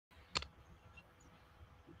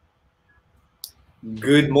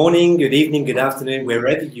Good morning, good evening, good afternoon,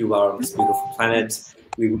 wherever you are on this beautiful planet.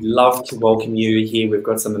 We would love to welcome you here. We've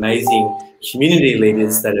got some amazing community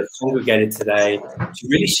leaders that have congregated today to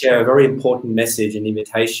really share a very important message and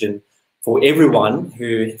invitation for everyone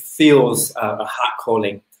who feels a heart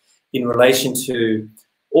calling in relation to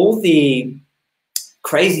all the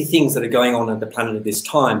crazy things that are going on the planet at this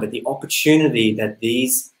time, but the opportunity that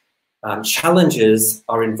these challenges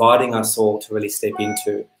are inviting us all to really step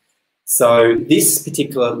into. So this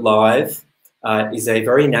particular live is a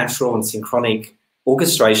very natural and synchronic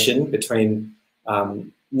orchestration between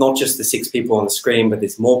not just the 6 people on the screen, but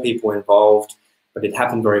there's more people involved, but it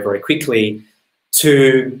happened very, very quickly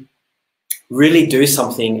to really do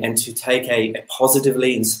something and to take a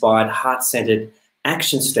positively inspired, heart-centered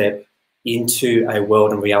action step into a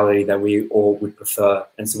world and reality that we all would prefer.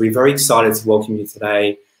 And so we're very excited to welcome you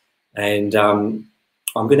today. And I'm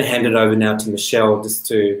going to hand it over now to Michelle just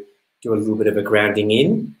to do a little bit of a grounding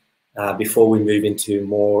in before we move into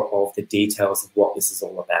more of the details of what this is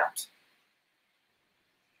all about.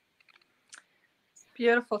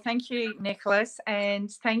 Beautiful. Thank you, Nicholas. And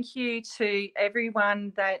thank you to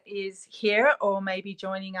everyone that is here or maybe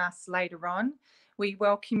joining us later on. We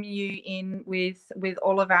welcome you in with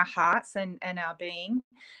all of our hearts and our being.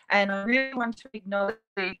 And I really want to acknowledge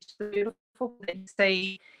the beautiful that you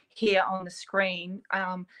see here on the screen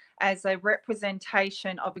as a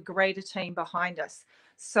representation of a greater team behind us.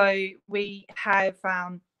 So we have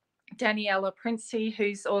Daniela Princey,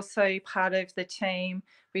 who's also part of the team.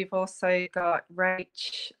 We've also got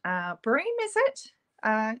Rach Broom, is it?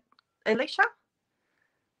 Alicia?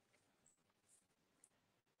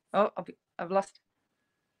 Oh, I've lost.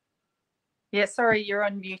 Yeah, sorry, you're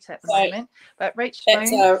on mute at the moment. But Rach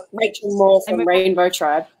Broom. Rachel Moore from Rainbow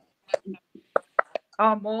Tribe.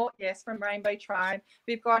 Oh, Moore, yes, from Rainbow Tribe.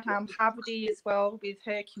 We've got Harvey as well with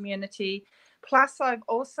her community. Plus, I've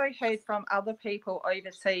also heard from other people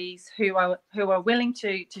overseas who are willing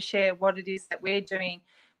to share what it is that we're doing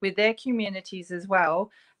with their communities as well,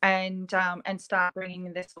 and start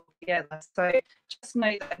bringing this all together. So just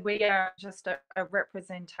know that we are just a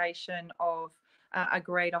representation of a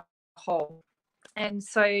greater whole. And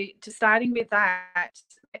so, starting with that,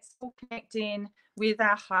 let's all connect in with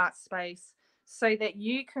our heart space so that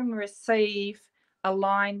you can receive,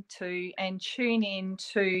 align to, and tune in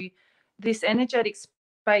to this energetic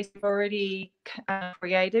space we've already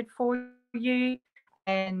created for you.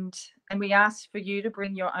 And we ask for you to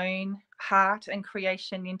bring your own heart and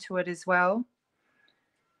creation into it as well.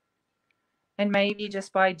 And maybe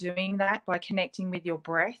just by doing that, by connecting with your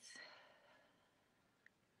breath,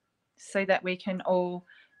 so that we can all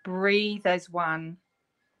breathe as one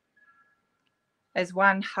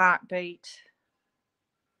heartbeat,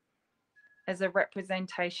 as a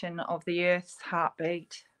representation of the Earth's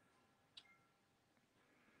heartbeat,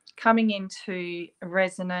 coming into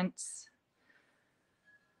resonance,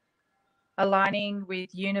 aligning with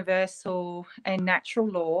universal and natural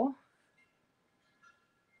law,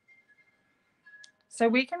 so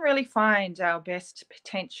we can really find our best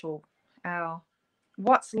potential, our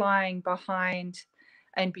what's lying behind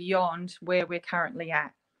and beyond where we're currently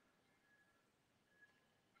at.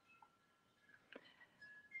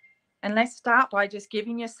 And let's start by just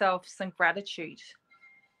giving yourself some gratitude.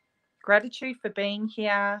 Gratitude for being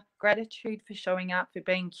here, gratitude for showing up, for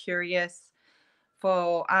being curious,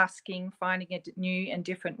 for asking, finding a new and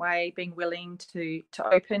different way, being willing to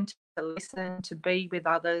open, to listen, to be with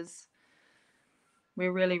others.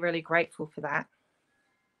 We're really, really grateful for that.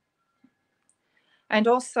 And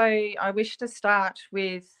also, I wish to start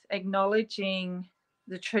with acknowledging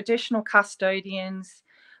the traditional custodians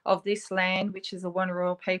of this land, which is the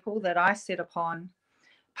Wonnarua people that I sit upon,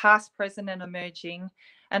 past, present, and emerging.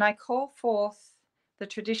 And I call forth the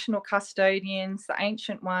traditional custodians, the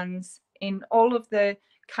ancient ones in all of the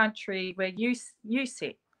country where you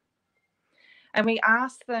sit. And we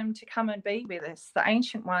ask them to come and be with us, the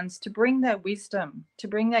ancient ones, to bring their wisdom, to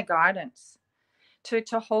bring their guidance,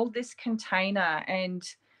 to hold this container and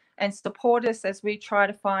support us as we try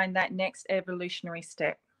to find that next evolutionary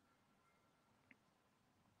step.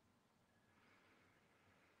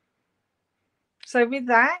 So with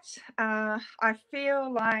that, I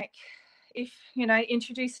feel like, if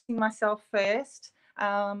introducing myself first,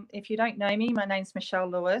 if you don't know me, my name's Michelle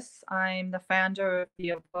Lewis. I'm the founder of the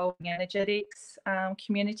Evolving Energetics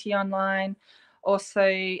community online, also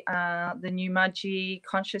the New Mudgee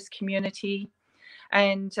Conscious community,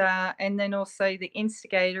 and then also the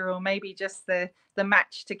instigator, or maybe just the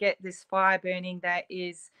match to get this fire burning, that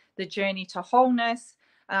is the Journey to Wholeness,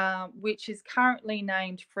 which is currently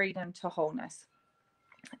named Freedom to Wholeness.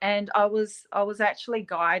 And I was actually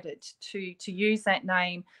guided to use that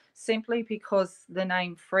name simply because the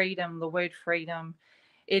name freedom, the word freedom,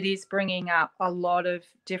 it is bringing up a lot of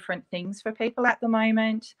different things for people at the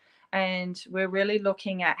moment. And we're really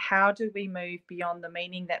looking at how do we move beyond the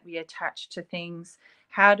meaning that we attach to things?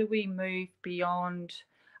 How do we move beyond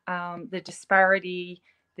the disparity,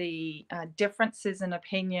 the differences in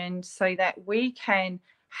opinion, so that we can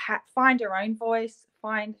find our own voice,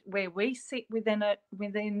 find where we sit within it,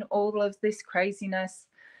 within all of this craziness.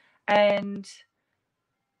 And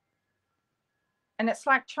it's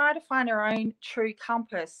like trying to find our own true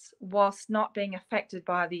compass whilst not being affected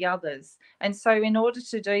by the others. And so in order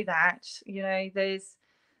to do that, you know,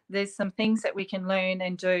 there's some things that we can learn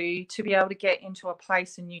and do to be able to get into a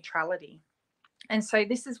place of neutrality. And so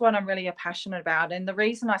this is what I'm really passionate about. And the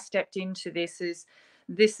reason I stepped into this is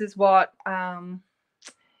what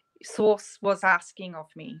Source was asking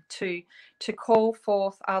of me, to call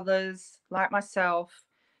forth others like myself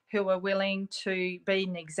who are willing to be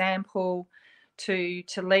an example, to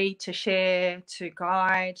lead, to share, to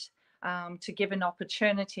guide, to give an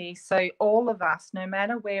opportunity. So all of us, no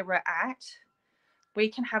matter where we're at, we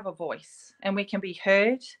can have a voice and we can be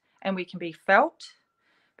heard and we can be felt,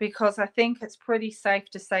 because I think it's pretty safe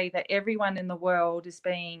to say that everyone in the world is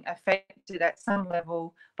being affected at some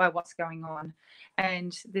level by what's going on.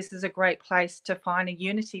 And this is a great place to find a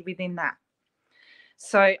unity within that.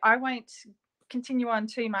 So I won't continue on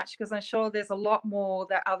too much because I'm sure there's a lot more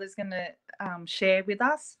that others going to share with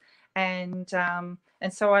us. And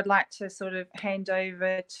so I'd like to sort of hand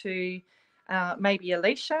over to maybe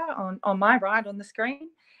Alicia on my right on the screen,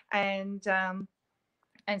 and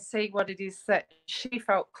see what it is that she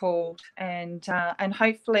felt called, and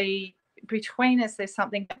hopefully between us there's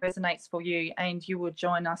something that resonates for you and you will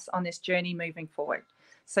join us on this journey moving forward.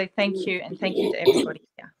 So thank you, and thank you to everybody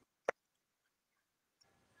here.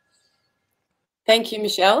 Thank you,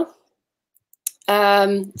 Michelle.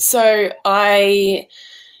 So I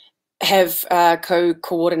have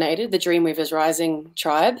co-coordinated the Dreamweavers Rising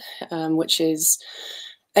Tribe, which is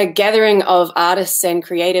a gathering of artists and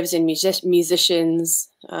creatives and musicians,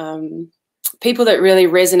 people that really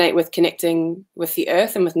resonate with connecting with the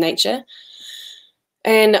earth and with nature.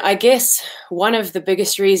 And I guess one of the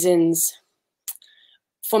biggest reasons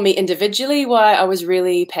for me individually why I was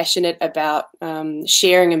really passionate about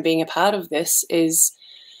sharing and being a part of this is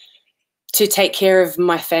to take care of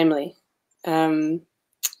my family. And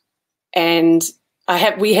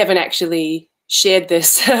we haven't actually shared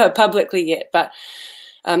this publicly yet, but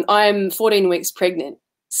I'm 14 weeks pregnant.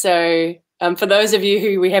 So for those of you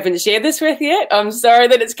who we haven't shared this with yet, I'm sorry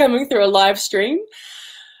that it's coming through a live stream.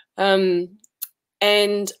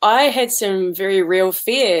 And I had some very real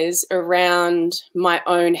fears around my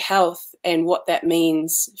own health and what that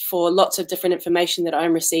means for lots of different information that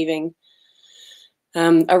I'm receiving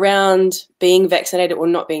around being vaccinated or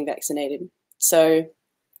not being vaccinated. So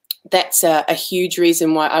that's a huge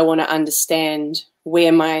reason why I want to understand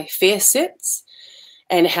where my fear sits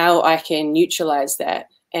and how I can neutralize that.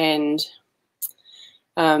 And,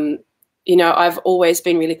 you know, I've always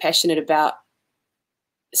been really passionate about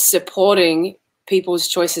supporting people's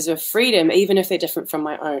choices of freedom, even if they're different from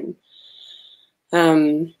my own.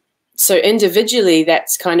 So individually,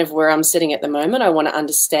 that's kind of where I'm sitting at the moment. I want to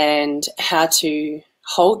understand how to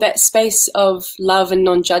hold that space of love and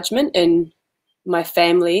non-judgment in my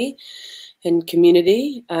family and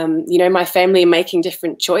community. You know, my family are making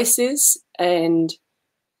different choices, and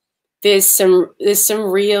there's some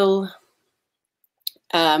real,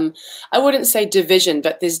 I wouldn't say division,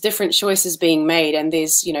 but there's different choices being made, and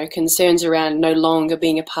there's, you know, concerns around no longer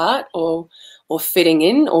being a part or fitting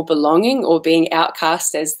in or belonging or being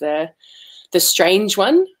outcast as the strange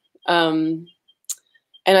one. And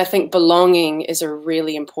I think belonging is a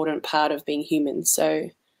really important part of being human. So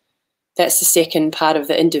that's the second part of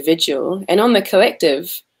the individual. And on the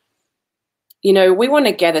collective, you know, we want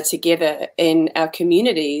to gather together in our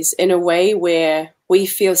communities in a way where we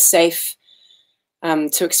feel safe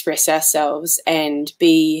to express ourselves and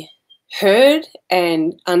be heard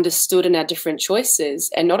and understood in our different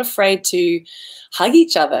choices, and not afraid to hug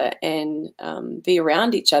each other and be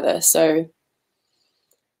around each other. So,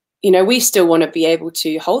 you know, we still want to be able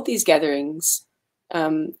to hold these gatherings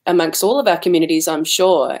amongst all of our communities, I'm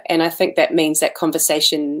sure. And I think that means that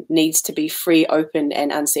conversation needs to be free, open,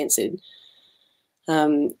 and uncensored.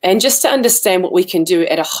 And just to understand what we can do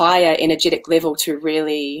at a higher energetic level to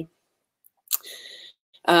really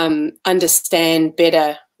understand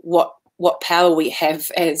better what power we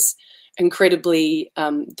have as incredibly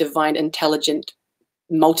divine, intelligent,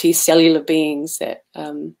 multicellular beings that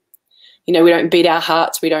You know, we don't beat our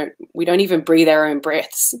hearts. We don't even breathe our own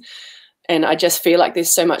breaths. And I just feel like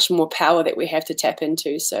there's so much more power that we have to tap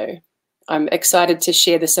into. So I'm excited to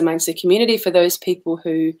share this amongst the community for those people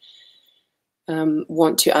who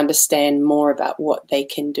want to understand more about what they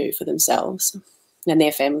can do for themselves and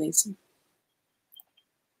their families.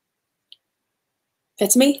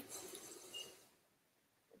 That's me.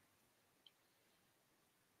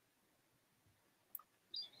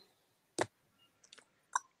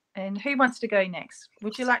 And who wants to go next?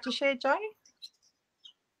 Would you like to share, Joe?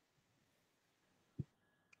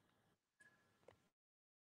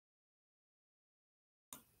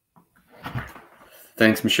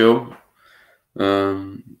 Thanks, Michelle.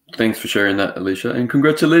 Thanks for sharing that, Alicia, and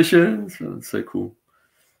congratulations. That's so cool.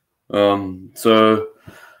 So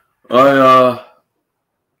I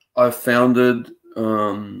founded,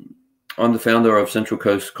 I'm the founder of Central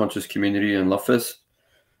Coast Conscious Community and Love Fest.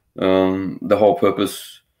 The whole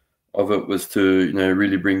purpose of it was to, you know,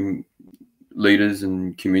 really bring leaders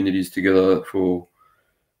and communities together for,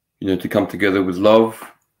 you know, to come together with love,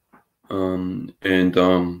 and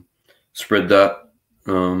spread that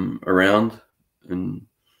around and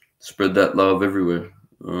spread that love everywhere.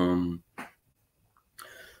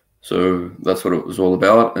 So that's what it was all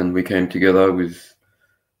about. And we came together with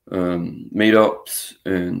meetups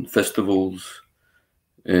and festivals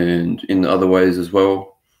and in other ways as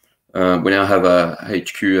well. We now have a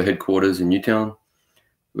HQ, a headquarters in Newtown,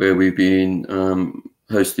 where we've been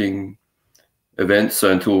hosting events.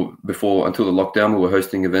 So until the lockdown, we were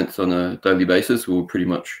hosting events on a daily basis. We were pretty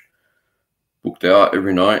much booked out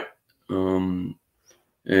every night. And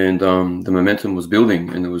the momentum was building,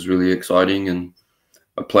 and it was really exciting, and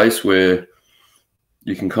a place where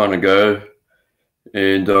you can kind of go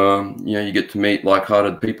and, you know, you get to meet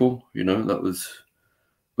like-hearted people. You know, that was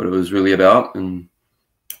what it was really about. And,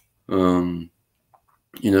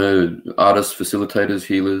 you know, artists, facilitators,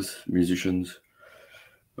 healers, musicians,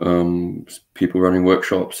 people running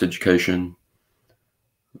workshops, education,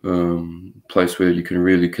 place where you can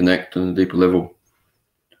really connect on a deeper level.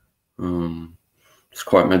 It's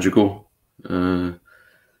quite magical.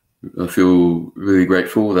 I feel really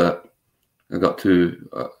grateful that I got to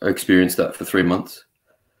experience that for 3 months.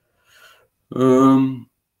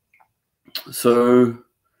 So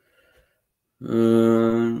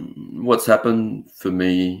what's happened for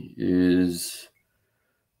me is,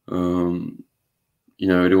 you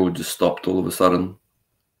know, it all just stopped all of a sudden.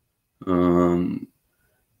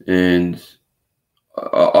 And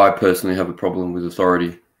I personally have a problem with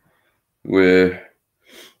authority, where,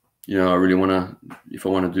 you know, I really want to, if I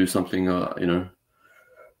want to do something, you know,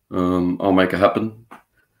 I'll make it happen.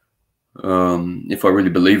 If I really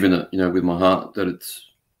believe in it, you know, with my heart, that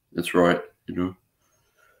it's right, you know.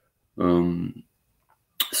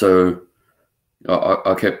 So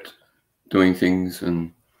I kept doing things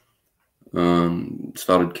and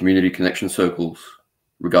started community connection circles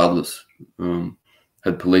regardless.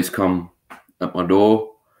 Had police come at my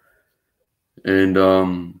door, and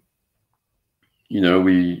you know,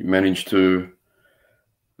 we managed to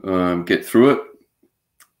get through it.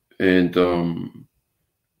 And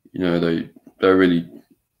you know, they really,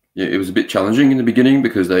 yeah, it was a bit challenging in the beginning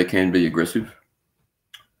because they can be aggressive.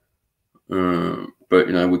 But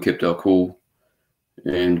you know, we kept our cool,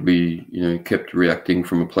 and we, you know, kept reacting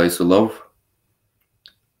from a place of love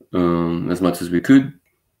as much as we could.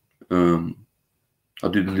 I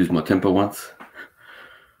did lose my temper once.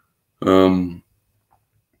 And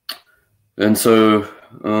so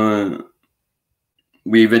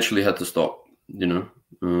we eventually had to stop, you know.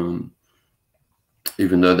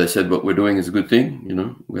 Even though they said what we're doing is a good thing, you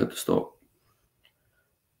know, we had to stop.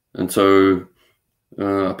 And so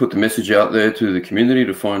I put the message out there to the community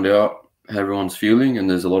to find out how everyone's feeling, and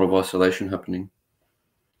there's a lot of isolation happening.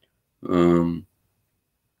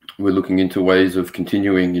 We're looking into ways of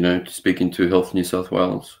continuing, you know, to speaking to Health New South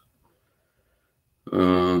Wales.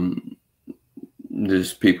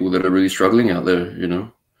 There's people that are really struggling out there, you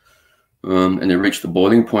know, and they reached the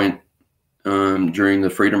boiling point during the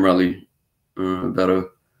Freedom Rally on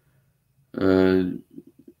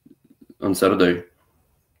Saturday,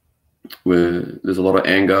 where there's a lot of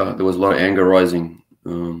anger. There was a lot of anger rising,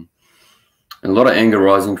 and a lot of anger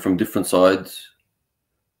rising from different sides.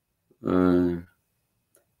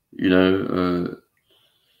 You know,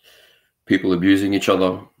 people abusing each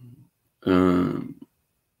other.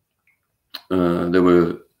 They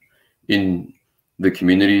were in the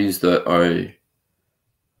communities that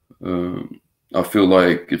I feel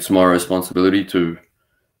like it's my responsibility to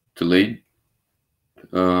lead.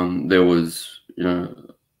 There was, you know,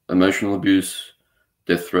 emotional abuse,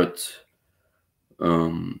 death threats,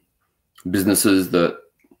 businesses that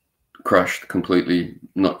crashed completely,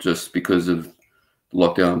 not just because of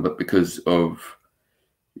lockdown, but because of,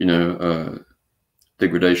 you know,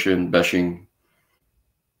 degradation, bashing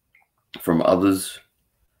from others.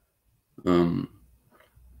 A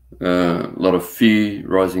lot of fear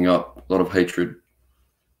rising up, a lot of hatred.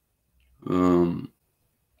 And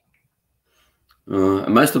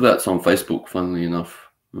most of that's on Facebook, funnily enough.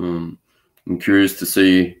 I'm curious to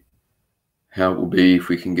see how it will be if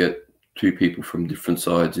we can get two people from different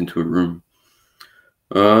sides into a room.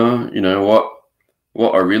 You know,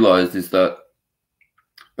 what I realized is that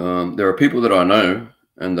there are people that I know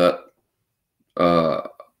and that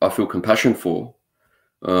I feel compassion for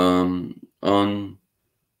on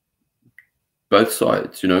both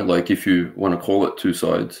sides, you know, like if you want to call it two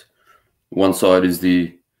sides. One side is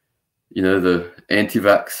the, you know, the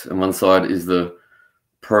anti-vax, and one side is the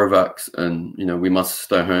pro-vax, and, you know, we must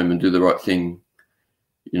stay home and do the right thing,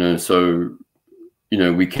 you know, so, you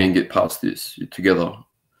know, we can get past this together.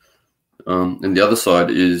 And the other side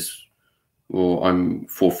is, well, I'm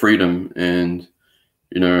for freedom, and,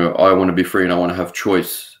 you know, I want to be free and I want to have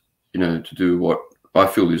choice, you know, to do what I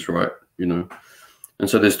feel is right, you know. And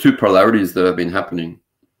so there's two polarities that have been happening,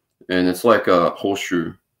 and it's like a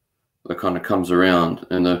horseshoe that kind of comes around,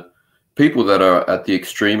 and the people that are at the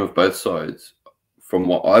extreme of both sides, from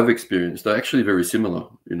what I've experienced, they're actually very similar,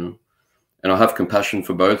 you know, and I have compassion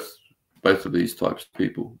for both of these types of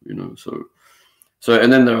people, you know. So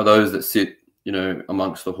and then there are those that sit, you know,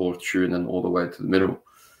 amongst the horseshoe and then all the way to the middle.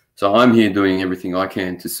 So I'm here doing everything I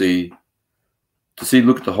can to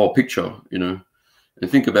look at the whole picture, you know, and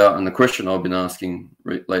think about, and the question I've been asking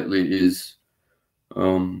lately is,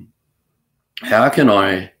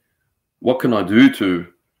 what can I do to,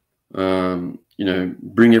 you know,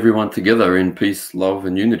 bring everyone together in peace, love,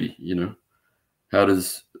 and unity, you know? How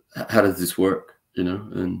does this work, you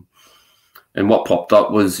know? And what popped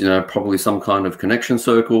up was, you know, probably some kind of connection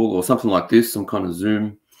circle or something like this, some kind of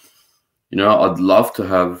Zoom. You know, I'd love to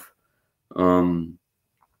have,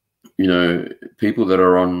 you know, people that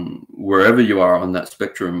are on wherever you are on that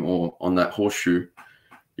spectrum or on that horseshoe,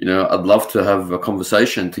 you know, I'd love to have a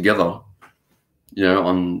conversation together, you know,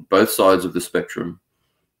 on both sides of the spectrum,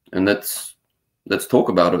 and let's talk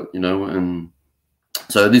about it, you know. And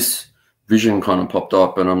so this vision kind of popped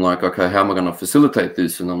up, and I'm like, okay, how am I going to facilitate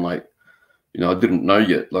this? And I'm like, you know, I didn't know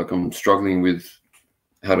yet. Like, I'm struggling with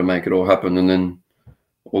how to make it all happen. And then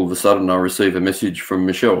all of a sudden I receive a message from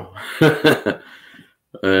Michelle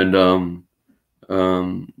and,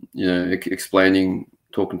 you know, explaining,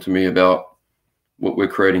 talking to me about what we're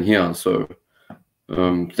creating here. So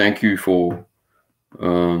thank you for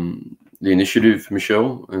the initiative,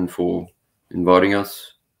 Michelle, and for inviting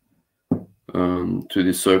us to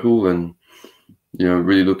this circle, and, you know,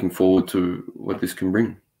 really looking forward to what this can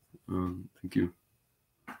bring. Thank you.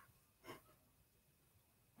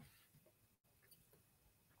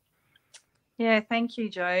 Yeah, thank you,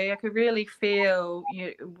 Joe. I could really feel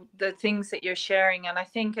the things that you're sharing, and I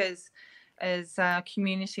think as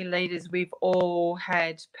community leaders, we've all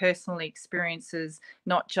had personal experiences,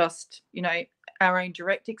 not just, you know, our own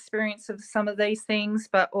direct experience of some of these things,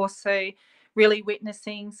 but also really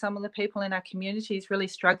witnessing some of the people in our communities really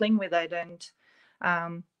struggling with it.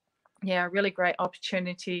 And yeah, a really great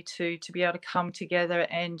opportunity to be able to come together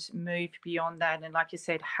and move beyond that. And like you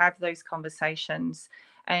said, have those conversations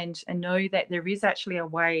and know that there is actually a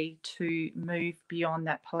way to move beyond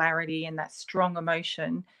that polarity and that strong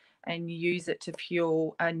emotion and use it to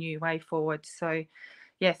fuel a new way forward. So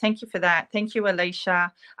yeah, thank you for that. Thank you,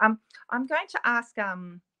 Alicia. I'm going to ask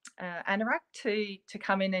Anurag to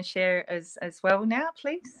come in and share as well now,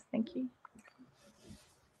 please. Thank you.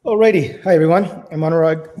 Alrighty. Hi, everyone. I'm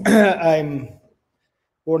Anurag. I'm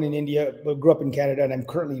born in India, but grew up in Canada, and I'm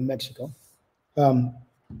currently in Mexico.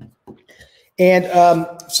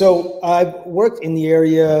 So I've worked in the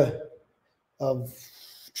area of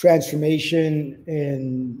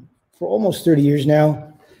transformation for almost 30 years now.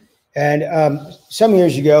 And some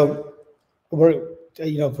years ago, I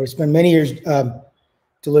spent many years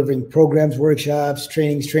delivering programs, workshops,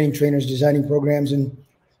 training trainers, designing programs. And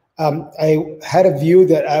I had a view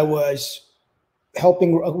that I was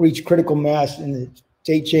helping reach critical mass in the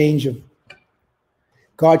state change of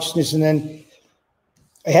consciousness. And then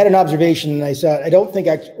I had an observation, and I said,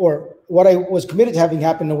 what I was committed to having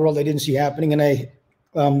happen in the world, I didn't see happening. And I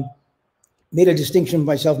made a distinction of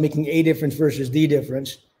myself making a difference versus the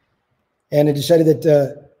difference. And I decided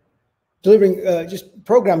that delivering just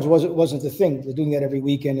programs wasn't the thing, doing that every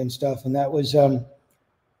weekend and stuff. And that was, so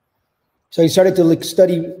I started to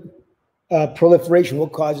study proliferation,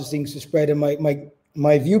 what causes things to spread. And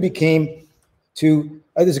my view became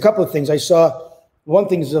there's a couple of things. I saw One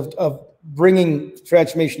thing is of bringing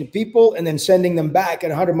transformation to people and then sending them back at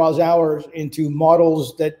 100 miles an hour into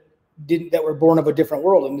models that were born of a different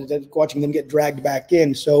world, and watching them get dragged back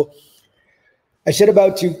in. So I set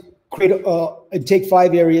about to create and take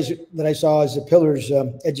 5 areas that I saw as the pillars: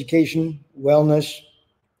 education, wellness,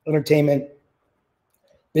 entertainment,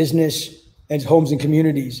 business, and homes and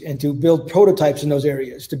communities, and to build prototypes in those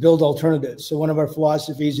areas, to build alternatives. So one of our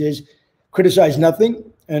philosophies is criticize nothing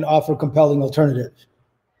and offer compelling alternatives.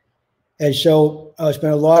 And so I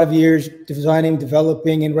spent a lot of years designing,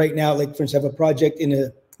 developing, and right now, like for instance, I have a project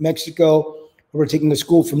in Mexico where we're taking a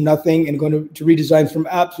school from nothing and going to redesign from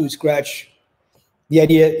absolute scratch. The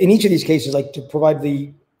idea in each of these cases, like to provide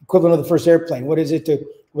the equivalent of the first airplane. What is it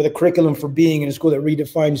with a curriculum for being in a school that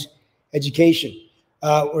redefines education?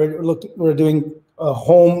 We're doing a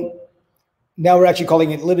home. Now we're actually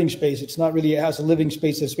calling it living space. It's not really a house, a living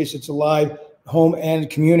space, a space that's alive, home and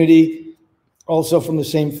community. Also from the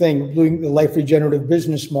same thing, we're doing the life regenerative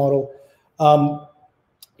business model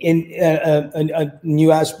in a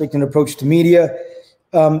new aspect and approach to media.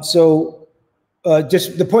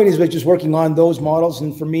 Just the point is we're just working on those models.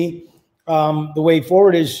 And for me, the way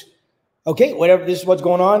forward is, okay, whatever, this is what's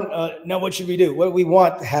going on. Now what should we do? What do we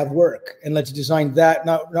want to have work? And let's design that,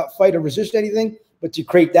 not fight or resist anything, but to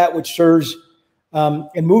create that which serves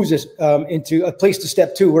and moves us into a place to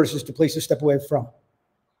step to versus a place to step away from.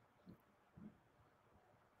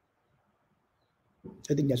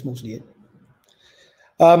 I think that's mostly it.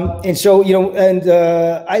 And so, you know,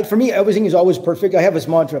 and for me, everything is always perfect. I have this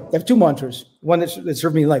mantra. I have 2 mantras. One that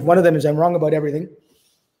served me in life. One of them is I'm wrong about everything.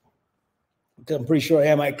 I'm pretty sure I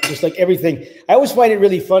am. I just like everything. I always find it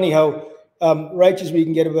really funny how righteous we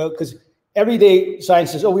can get about, because every day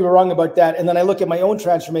science says, oh, we were wrong about that. And then I look at my own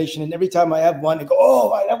transformation, and every time I have one, I go,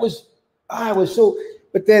 oh, I was so,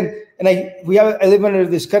 but then, and I live under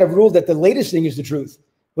this kind of rule that the latest thing is the truth.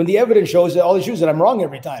 When the evidence shows that all the shows that I'm wrong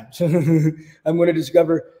every time. So I'm going to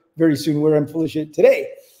discover very soon where I'm full of shit today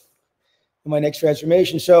in my next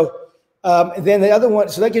transformation. So then the other one,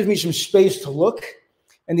 so that gives me some space to look.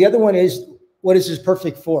 And the other one is, what is this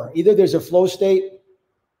perfect for? Either there's a flow state,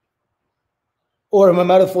 or when I'm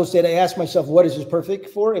out of flow state, I ask myself, what is this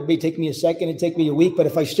perfect for? It may take me a second, it take me a week, but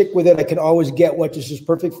if I stick with it, I can always get what this is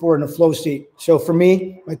perfect for in a flow state. So for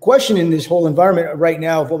me, my question in this whole environment right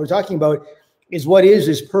now of what we're talking about is, what is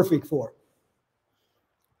this perfect for?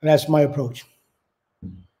 And that's my approach.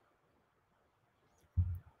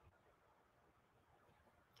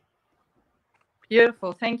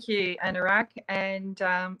 Beautiful. Thank you, Anurag. And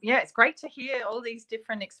yeah, it's great to hear all these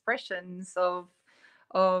different expressions of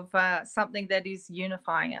something that is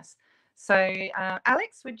unifying us. So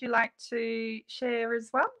Alex, would you like to share as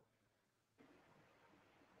well?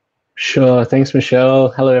 Sure. Thanks, Michelle.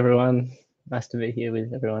 Hello, everyone. Nice to be here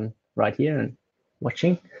with everyone right here and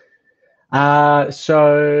watching.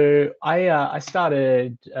 So I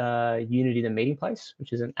started Unity the Meeting Place,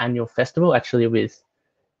 which is an annual festival, actually with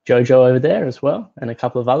Jojo over there as well, and a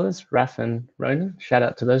couple of others, Raf and Ronan. Shout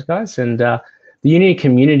out to those guys. And the Unity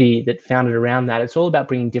community that founded around that, it's all about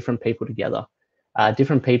bringing different people together,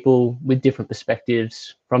 different people with different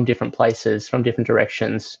perspectives from different places, from different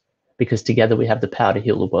directions, because together we have the power to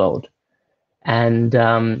heal the world. And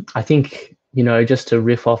I think, you know, just to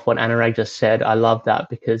riff off what Anurag just said, I love that,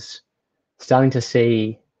 because starting to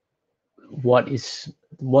see where's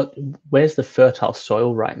the fertile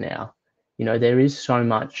soil right now. You know, there is so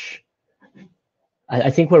much. I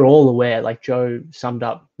think we're all aware, like Joe summed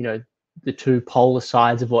up, you know, the 2 polar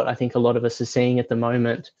sides of what I think a lot of us are seeing at the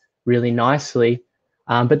moment really nicely.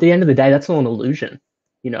 But at the end of the day, that's all an illusion,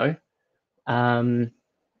 you know.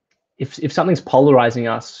 If something's polarizing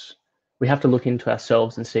us, we have to look into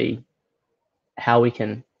ourselves and see how we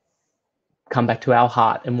can come back to our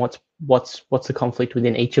heart and what's the conflict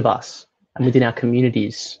within each of us and within our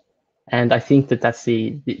communities. And I think that that's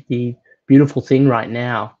the beautiful thing right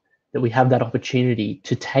now, that we have that opportunity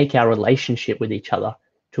to take our relationship with each other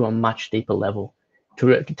to a much deeper level,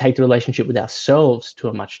 to take the relationship with ourselves to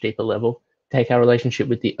a much deeper level, take our relationship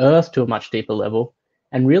with the earth to a much deeper level,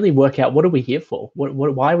 and really work out, what are we here for?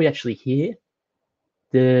 Why are we actually here?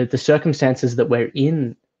 The circumstances that we're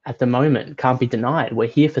in at the moment can't be denied. We're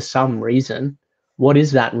here for some reason. What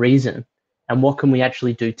is that reason? And what can we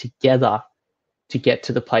actually do together to get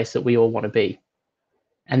to the place that we all want to be?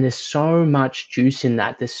 And there's so much juice in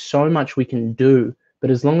that. There's so much we can do.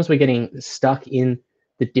 But as long as we're getting stuck in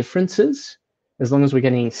the differences, as long as we're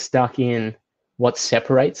getting stuck in what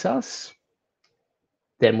separates us,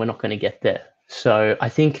 then we're not going to get there. So I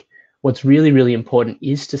think what's really, really important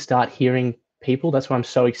is to start hearing people. That's why I'm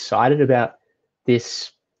so excited about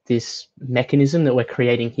this this mechanism that we're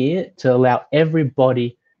creating here to allow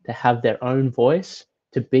everybody to have their own voice,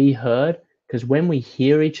 to be heard, because when we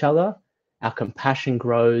hear each other, our compassion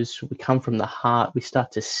grows, we come from the heart, we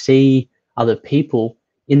start to see other people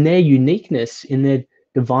in their uniqueness, in their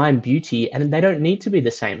divine beauty, and they don't need to be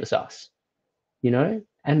the same as us, you know,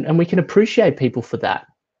 and we can appreciate people for that.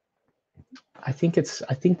 I think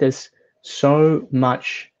there's so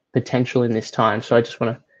much potential in this time. So I just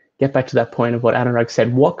want to get back to that point of what Anurag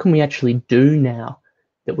said. What can we actually do now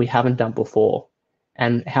that we haven't done before?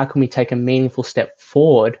 And how can we take a meaningful step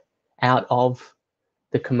forward out of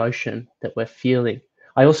the commotion that we're feeling?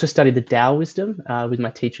 I also studied the Tao wisdom with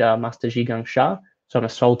my teacher, Master Zhigang Shah. So I'm a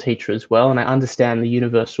soul teacher as well. And I understand the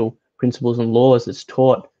universal principles and laws that's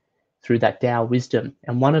taught through that Tao wisdom.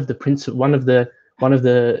 And one of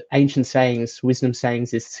the ancient sayings, wisdom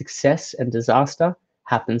sayings, is success and disaster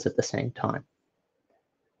happens at the same time.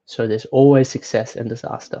 So there's always success and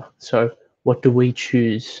disaster. So what do we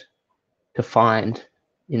choose to find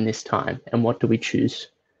in this time? And what do we choose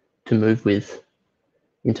to move with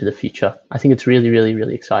into the future? I think it's really, really,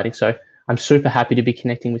 really exciting. So I'm super happy to be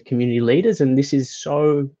connecting with community leaders. And this is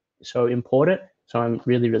so, so important. So I'm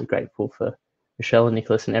really, really grateful for Michelle and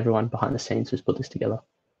Nicholas and everyone behind the scenes who's put this together.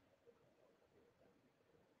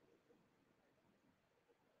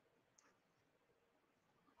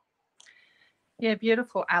 Yeah,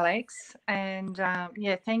 beautiful, Alex. And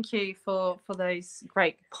yeah, thank you for those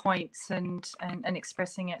great points and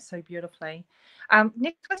expressing it so beautifully.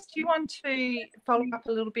 Nicholas, do you want to follow up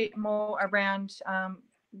a little bit more around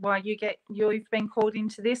why you've been called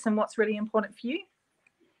into this and what's really important for you?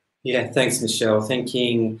 Yeah, thanks, Michelle.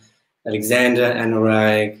 Thanking Alexander,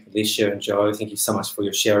 Anurag, Alicia, and Joe. Thank you so much for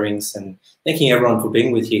your sharings, and thanking everyone for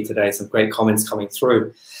being with you today. Some great comments coming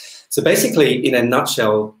through. So basically, in a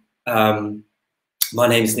nutshell, my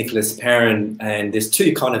name is Nicholas Perrin, and there's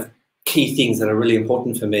two kind of key things that are really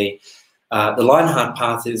important for me. The Lionheart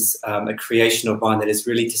Path is a creation of mine that is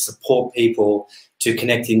really to support people to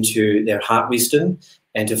connect into their heart wisdom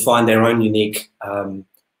and to find their own unique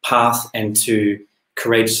path, and to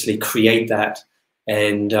courageously create that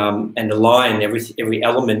and align every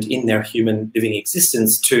element in their human living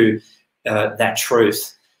existence to that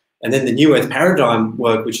truth. And then the New Earth paradigm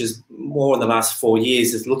work, which is more in the last 4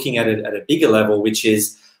 years, is looking at it at a bigger level, which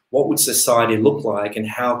is what would society look like and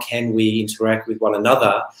how can we interact with one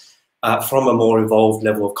another from a more evolved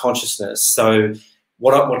level of consciousness. So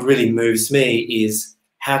what really moves me is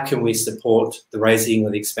how can we support the raising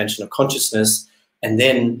or the expansion of consciousness? And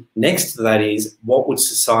then next to that is what would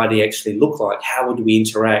society actually look like? How would we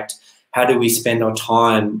interact? How do we spend our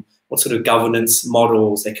time? What sort of governance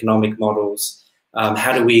models, economic models?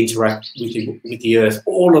 How do we interact with the earth?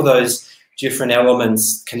 All of those different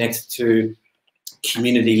elements connected to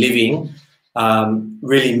community living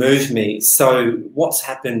really move me. So what's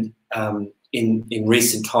happened in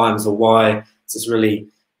recent times, or why this has really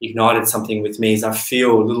ignited something with me, is I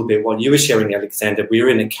feel a little bit what you were sharing, Alexander. We're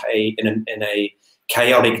in a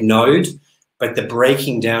chaotic node, but the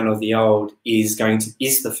breaking down of the old is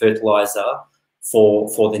the fertilizer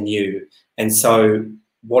for the new. And so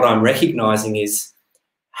what I'm recognizing is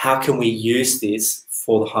how can we use this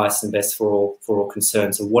for the highest and best for all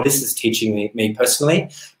concerned. So what is this teaching me personally,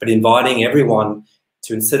 but inviting everyone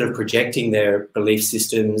to, instead of projecting their belief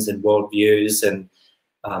systems and worldviews and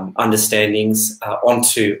understandings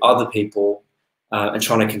onto other people and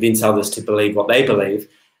trying to convince others to believe what they believe,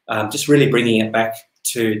 just really bringing it back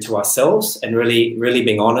to ourselves and really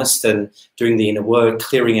being honest and doing the inner work,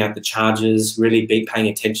 clearing out the charges, really paying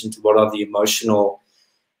attention to what are the emotional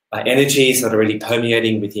energies that are really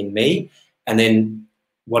permeating within me. And then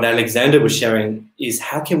what Alexander was sharing is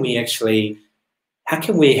how can we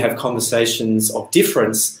have conversations of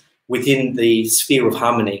difference within the sphere of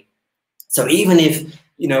harmony? So even if,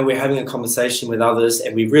 you know, we're having a conversation with others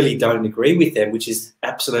and we really don't agree with them, which is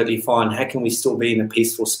absolutely fine, how can we still be in a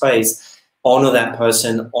peaceful space, honor that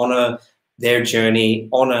person, honor their journey,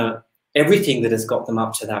 honor everything that has got them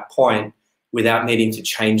up to that point without needing to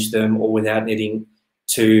change them or without needing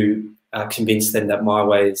to convince them that my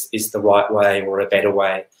way is the right way or a better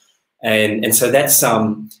way. And so that's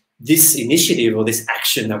this initiative or this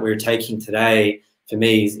action that we're taking today, for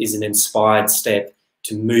me, is an inspired step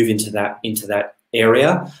to move into that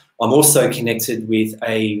area. I'm also connected with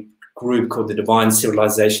a group called the Divine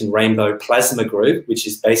Civilization Rainbow Plasma Group, which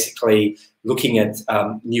is basically looking at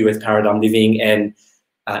New Earth Paradigm Living, and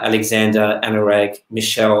Alexander, Anurag,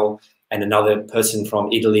 Michelle, and another person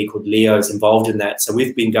from Italy called Leo is involved in that. So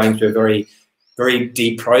we've been going through a very, very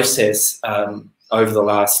deep process over the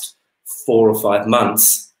last 4 or 5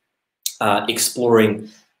 months, exploring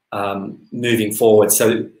moving forward.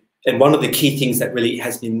 So one of the key things that really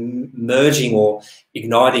has been merging or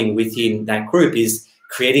igniting within that group is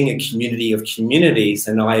creating a community of communities.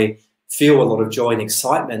 And I feel a lot of joy and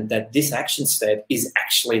excitement that this action step is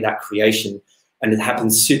actually that creation, and it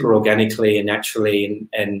happens super organically and naturally,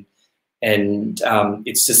 and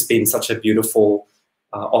it's just been such a beautiful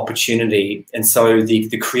opportunity. And so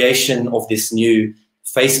the creation of this new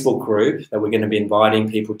Facebook group that we're going to be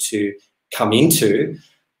inviting people to come into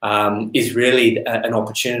is really an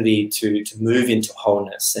opportunity to move into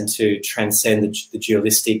wholeness and to transcend the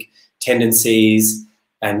dualistic tendencies,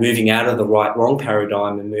 and moving out of the right-wrong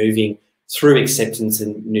paradigm and moving through acceptance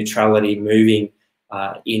and neutrality, moving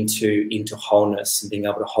into wholeness and being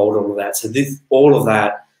able to hold all of that. So all of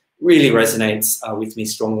that really resonates with me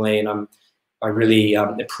strongly, and I really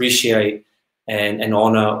appreciate and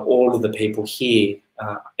honour all of the people here.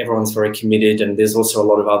 Everyone's very committed, and there's also a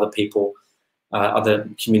lot of other people, other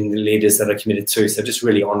community leaders that are committed too. So just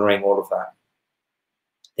really honouring all of that.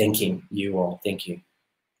 Thanking you all. Thank you.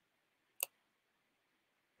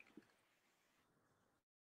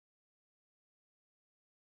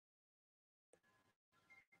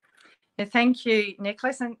 Thank you,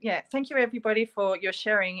 Nicholas, and thank you everybody for your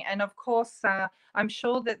sharing. And of course, I'm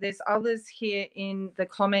sure that there's others here in the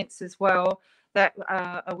comments as well that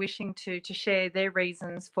are wishing to share their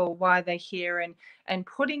reasons for why they're here and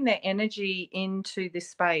putting their energy into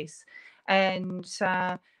this space. And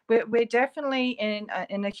we're definitely in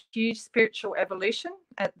a huge spiritual evolution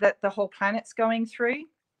that the whole planet's going through.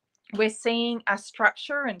 We're seeing a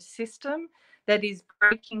structure and system that is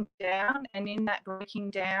breaking down, and in that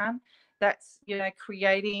breaking down, that's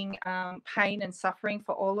creating pain and suffering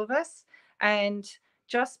for all of us. And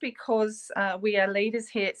just because we are leaders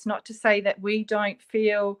here, it's not to say that we don't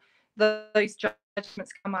feel those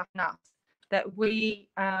judgments come up in us, that we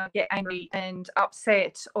get angry and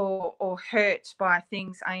upset or hurt by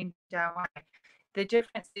things aimed our way. The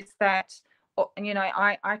difference is that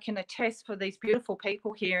I can attest for these beautiful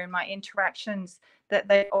people here in my interactions that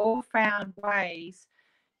they all found ways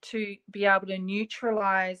to be able to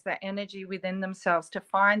neutralize that energy within themselves, to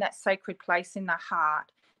find that sacred place in the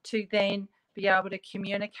heart, to then be able to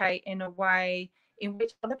communicate in a way in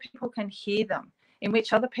which other people can hear them, in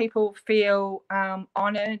which other people feel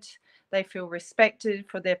honored, they feel respected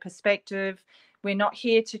for their perspective. We're not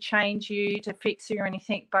here to change you, to fix you or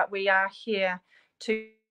anything, but we are here to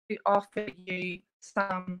offer you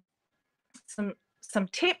some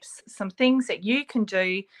tips, some things that you can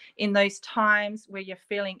do in those times where you're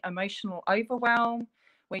feeling emotional overwhelm,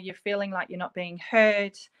 where you're feeling like you're not being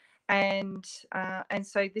heard. And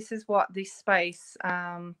so this is what this space,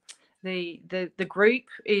 the group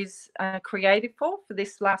is created for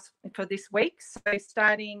this week. So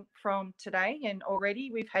starting from today, and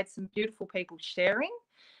already we've had some beautiful people sharing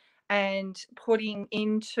and putting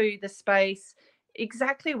into the space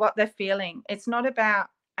exactly what they're feeling. It's not about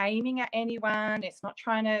aiming at anyone. It's not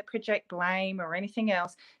trying to project blame or anything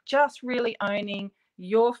else. Just really owning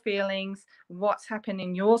your feelings, what's happened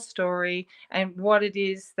in your story, and what it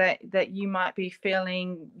is that you might be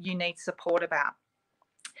feeling you need support about.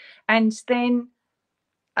 And then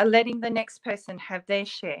letting the next person have their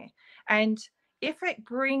share. And if it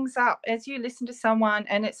brings up, as you listen to someone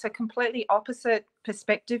and it's a completely opposite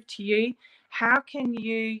perspective to you, how can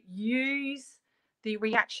you use the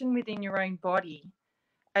reaction within your own body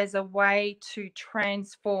as a way to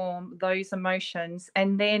transform those emotions,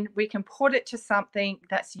 and then we can put it to something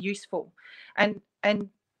that's useful. And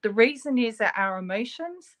the reason is that our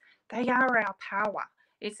emotions, they are our power.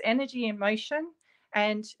 It's energy in motion.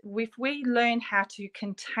 And if we learn how to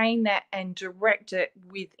contain that and direct it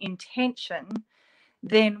with intention,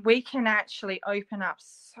 then we can actually open up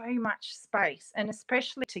so much space. And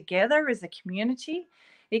especially together as a community,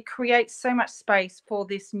 it creates so much space for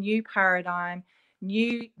this new paradigm,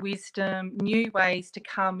 new wisdom, new ways to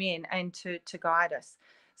come in and to guide us.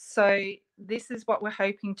 So this is what we're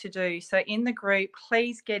hoping to do. So in the group,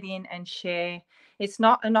 please get in and share. It's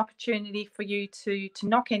not an opportunity for you to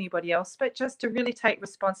knock anybody else, but just to really take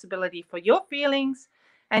responsibility for your feelings,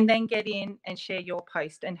 and then get in and share your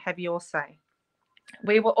post and have your say.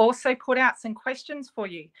 We will also put out some questions for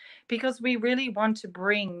you, because we really want to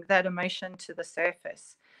bring that emotion to the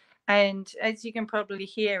surface. And as you can probably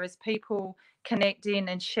hear, as people connect in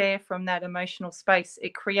and share from that emotional space,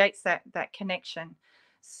 it creates that connection.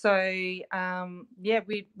 So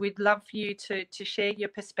we'd love for you to share your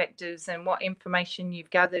perspectives and what information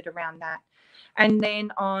you've gathered around that. And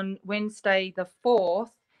then on Wednesday the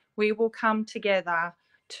 4th, we will come together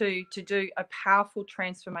to do a powerful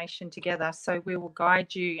transformation together. So we will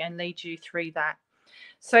guide you and lead you through that.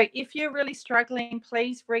 So if you're really struggling,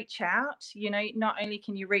 please reach out. You know, not only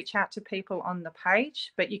can you reach out to people on the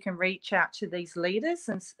page, but you can reach out to these leaders,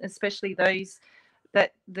 and especially those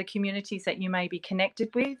that the communities that you may be connected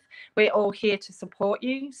with. We're all here to support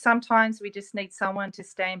you. Sometimes we just need someone to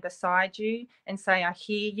stand beside you and say, I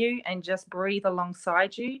hear you, and just breathe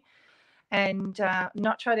alongside you, and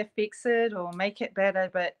not try to fix it or make it better,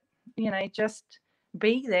 but, you know, just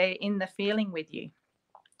be there in the feeling with you.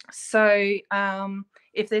 So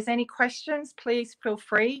if there's any questions, please feel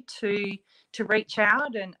free to reach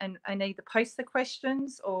out and either post the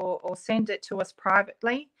questions or send it to us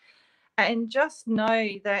privately. And just know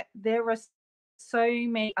that there are so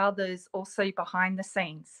many others also behind the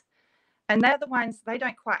scenes. And they're the ones, they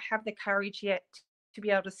don't quite have the courage yet to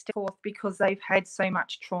be able to step forth because they've had so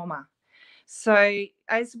much trauma. So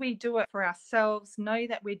as we do it for ourselves, know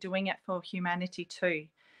that we're doing it for humanity too.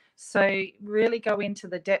 So really go into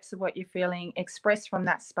the depths of what you're feeling, express from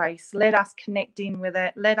that space, let us connect in with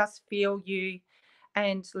it, let us feel you,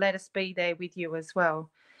 and let us be there with you as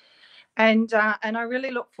well. And I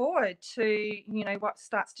really look forward to, you know, what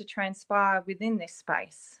starts to transpire within this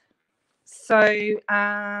space. So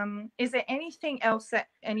is there anything else that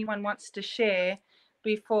anyone wants to share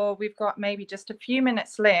before we've got maybe just a few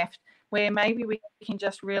minutes left, where maybe we can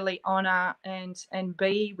just really honour and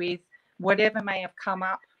be with whatever may have come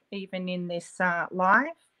up even in this live,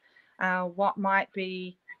 what might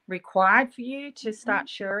be required for you to start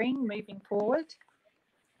sharing moving forward?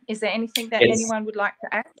 Is there anything that anyone would like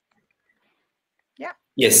to add? Yeah.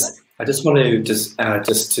 Yes, I just want to just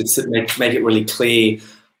to make it really clear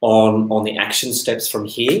on the action steps from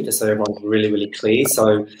here, just so everyone's really clear.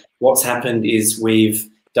 So what's happened is we've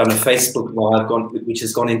done a Facebook Live which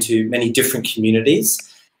has gone into many different communities,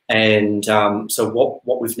 and so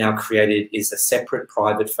what we've now created is a separate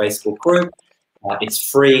private Facebook group.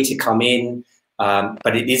 It's free to come in,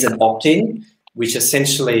 but it is an opt-in, which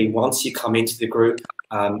essentially once you come into the group,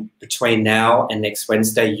 between now and next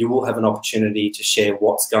Wednesday, you will have an opportunity to share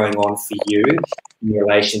what's going on for you in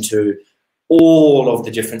relation to all of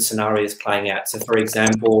the different scenarios playing out. So, for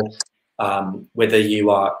example, whether you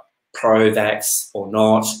are pro-vax or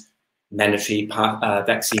not, mandatory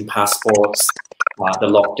vaccine passports, the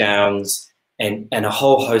lockdowns, and a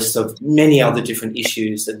whole host of many other different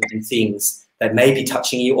issues and things that may be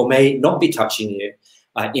touching you or may not be touching you.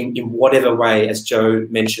 In whatever way, as Joe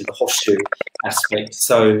mentioned, the horseshoe aspect.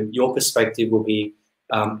 So your perspective will be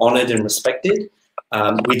honoured and respected.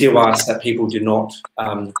 We do ask that people do not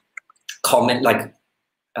comment, like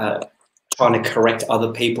trying to correct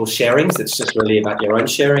other people's sharings. It's just really about your own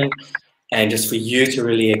sharing, and just for you to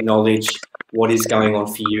really acknowledge what is going on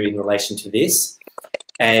for you in relation to this.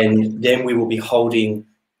 And then we will be holding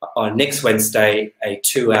on next Wednesday a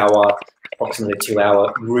approximately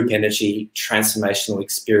 2-hour group energy transformational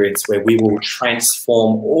experience where we will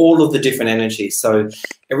transform all of the different energies. So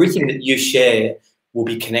everything that you share will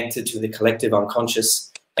be connected to the collective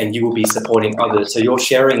unconscious, and you will be supporting others. So your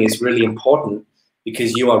sharing is really important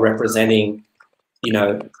because you are representing, you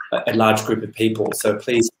know, a large group of people. So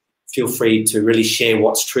please feel free to really share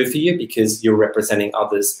what's true for you, because you're representing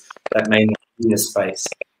others that may not be in the space.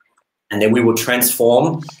 And then we will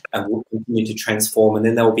transform, and we'll continue to transform. And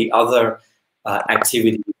then there will be other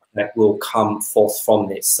activities that will come forth from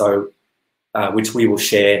this, so which we will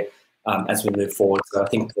share as we move forward. So I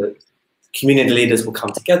think the community leaders will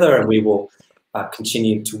come together, and we will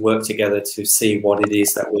continue to work together to see what it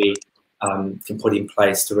is that we can put in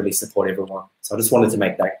place to really support everyone. So I just wanted to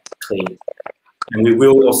make that clear. And we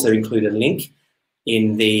will also include a link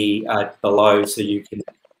in the below, so you can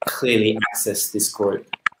clearly access this group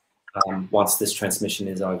once this transmission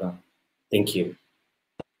is over. Thank you.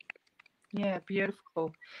 Yeah,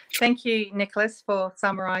 beautiful. Thank you, Nicholas, for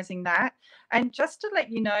summarising that. And just to let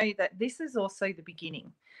you know that this is also the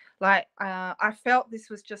beginning. Like, I felt this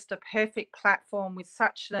was just a perfect platform with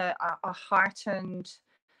such a heightened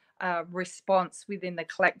response within the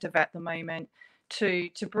collective at the moment to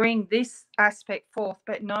bring this aspect forth,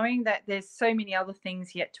 but knowing that there's so many other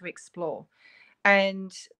things yet to explore.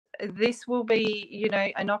 And this will be, you know,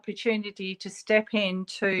 an opportunity to step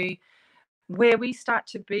into where we start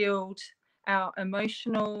to build our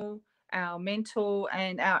emotional, our mental,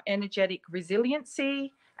 and our energetic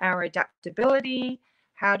resiliency, our adaptability.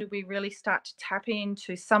 How do we really start to tap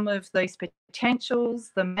into some of those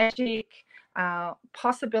potentials, the magic,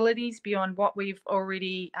 possibilities beyond what we've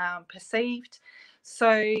already perceived,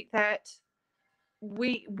 so that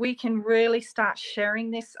we can really start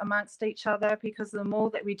sharing this amongst each other, because the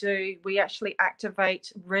more that we do, we actually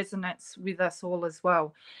activate resonance with us all as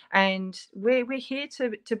well. And we're here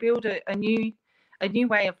to build a new a new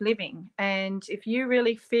way of living. And if you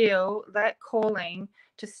really feel that calling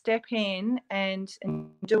to step in and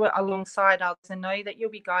do it alongside others and know that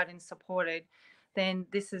you'll be guided and supported, then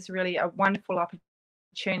this is really a wonderful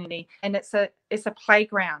opportunity. And it's a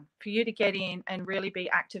playground for you to get in and really be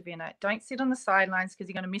active in it. Don't sit on the sidelines, because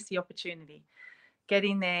you're going to miss the opportunity. Get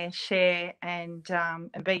in there, share, and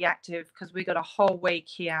be active, because we've got a whole week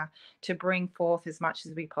here to bring forth as much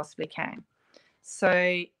as we possibly can.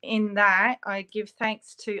 So in that, I give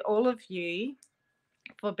thanks to all of you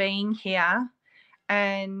for being here.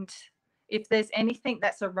 And if there's anything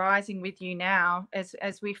that's arising with you now,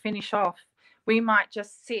 as we finish off, we might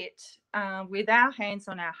just sit with our hands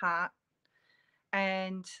on our heart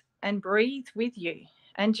and breathe with you,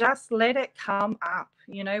 and just let it come up.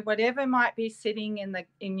 You know, whatever might be sitting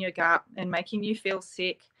in your gut and making you feel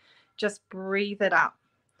sick, just breathe it up.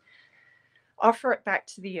 Offer it back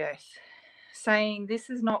to the earth, saying, this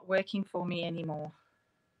is not working for me anymore.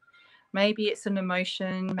 Maybe it's an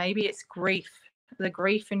emotion, maybe it's grief, the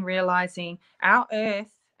grief in realizing our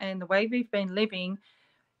earth and the way we've been living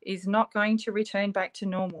is not going to return back to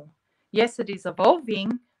normal. Yes, it is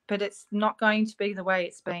evolving, but it's not going to be the way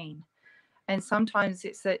it's been. And sometimes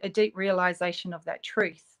it's a deep realization of that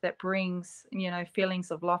truth that brings, you know,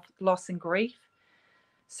 feelings of loss and grief.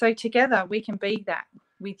 So together we can be that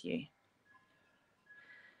with you.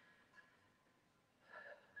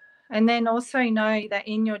 And then also know that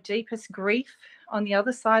in your deepest grief, on the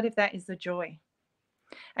other side of that is the joy.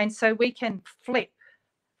 And so we can flip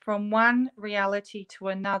from one reality to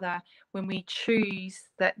another when we choose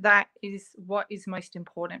that is what is most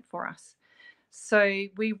important for us. So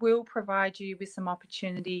we will provide you with some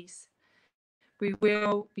opportunities. We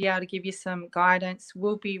will be able to give you some guidance.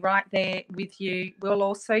 We'll be right there with you. We'll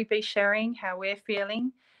also be sharing how we're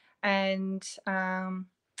feeling. And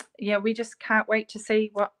yeah, we just can't wait to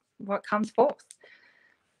see what comes forth.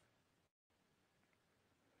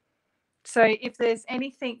 So if there's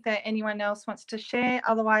anything that anyone else wants to share,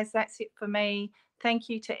 otherwise that's it for me. Thank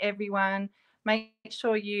you to everyone. Make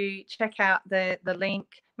sure you check out the link.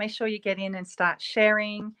 Make sure you get in and start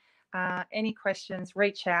sharing. Any questions,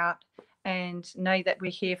 reach out, and know that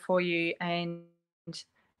we're here for you, and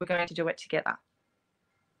we're going to do it together.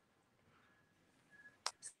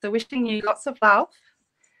 So wishing you lots of love,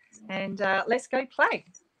 and let's go play.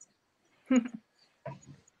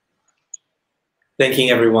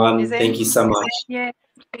 Thanking everyone. Thank you so much. Yeah.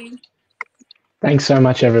 Thanks so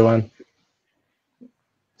much, everyone.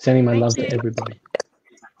 Sending my love to everybody.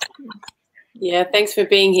 Yeah, thanks for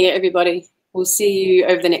being here, everybody. We'll see you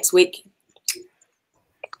over the next week.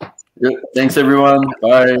 Yep. Thanks, everyone.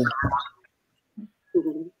 Bye.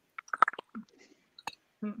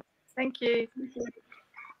 Thank you.